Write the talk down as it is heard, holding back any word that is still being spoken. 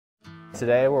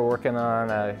Today we're working on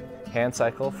a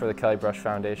Handcycle for the Kelly Brush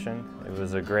Foundation. It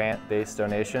was a grant-based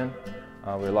donation.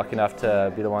 We were lucky enough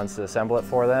to be the ones to assemble it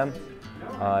for them.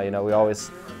 We always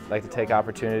like to take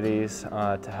opportunities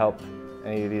to help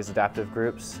any of these adaptive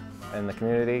groups in the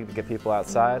community to get people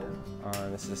outside.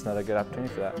 And this is just another good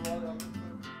opportunity for that.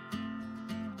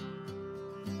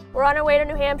 We're on our way to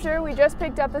New Hampshire. We just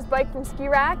picked up this bike from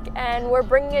Skirack and we're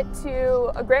bringing it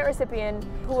to a grant recipient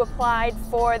who applied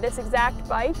for this exact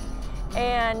bike,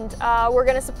 and we're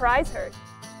going to surprise her.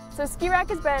 So Skirack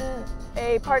has been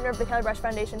a partner of the Kelly Brush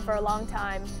Foundation for a long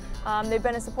time. They've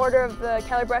been a supporter of the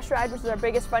Kelly Brush Ride, which is our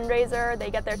biggest fundraiser. They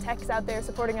get their techs out there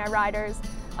supporting our riders,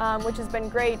 which has been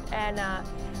great. And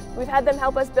we've had them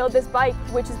help us build this bike,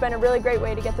 which has been a really great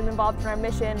way to get them involved in our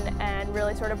mission and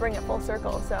really sort of bring it full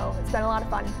circle. So it's been a lot of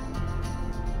fun.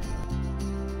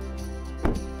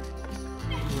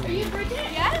 Are you Bridget?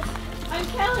 Yes? I'm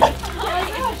Kelly.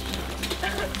 Kelly Brush.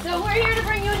 So we're here to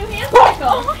bring you a new Handcycle.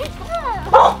 Oh my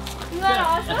god! Isn't that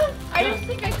awesome? I didn't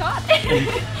think I got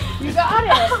it. You got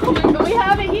it. But we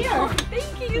have it here. Oh,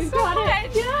 thank you so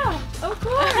much. Yeah, of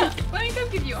course. Let me come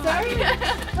give you a Sorry.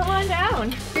 hug. Come on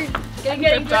down. You're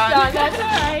getting dripped on. That's all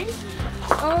right.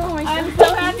 Oh my god. I'm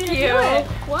so happy to do it.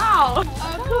 Wow.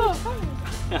 Oh, cool.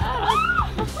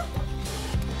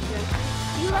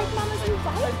 You like Mama's new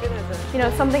bike? You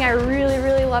know, something I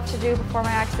really love to do before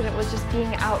my accident was just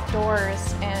being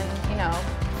outdoors and,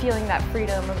 feeling that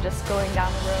freedom of just going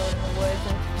down the road in the woods.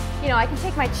 And, I can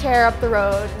take my chair up the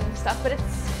road and stuff, but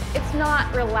it's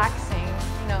not relaxing,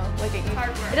 like it hard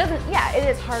work. It doesn't, yeah, it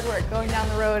is hard work going down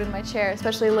the road in my chair,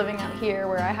 especially living out here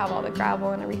where I have all the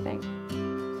gravel and everything.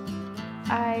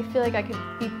 I feel like I could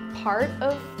be part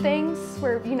of things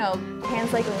where,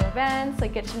 handcycling events,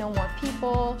 like get to know more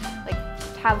people, like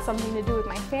have something to do with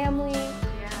my family.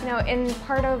 Yeah. And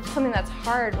part of something that's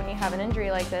hard when you have an injury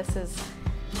like this is,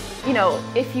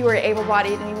 if you were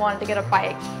able-bodied and you wanted to get a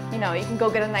bike, you can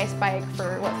go get a nice bike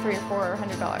for what, $300 or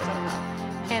 $400, I don't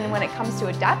know. And when it comes to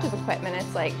adaptive equipment,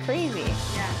 it's like crazy.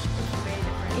 Yeah, it's way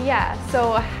different. Yeah,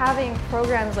 so having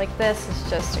programs like this is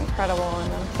just incredible,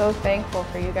 and I'm so thankful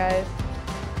for you guys.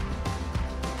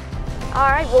 All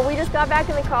right, well, we just got back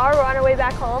in the car. We're on our way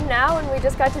back home now, and we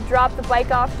just got to drop the bike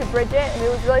off to Bridget, and it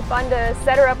was really fun to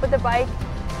set her up with the bike.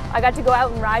 I got to go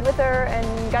out and ride with her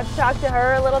and got to talk to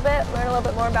her a little bit, learn a little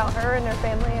bit more about her and her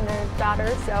family and her daughter,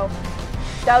 so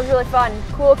that was really fun.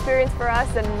 Cool experience for us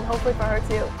and hopefully for her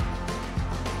too.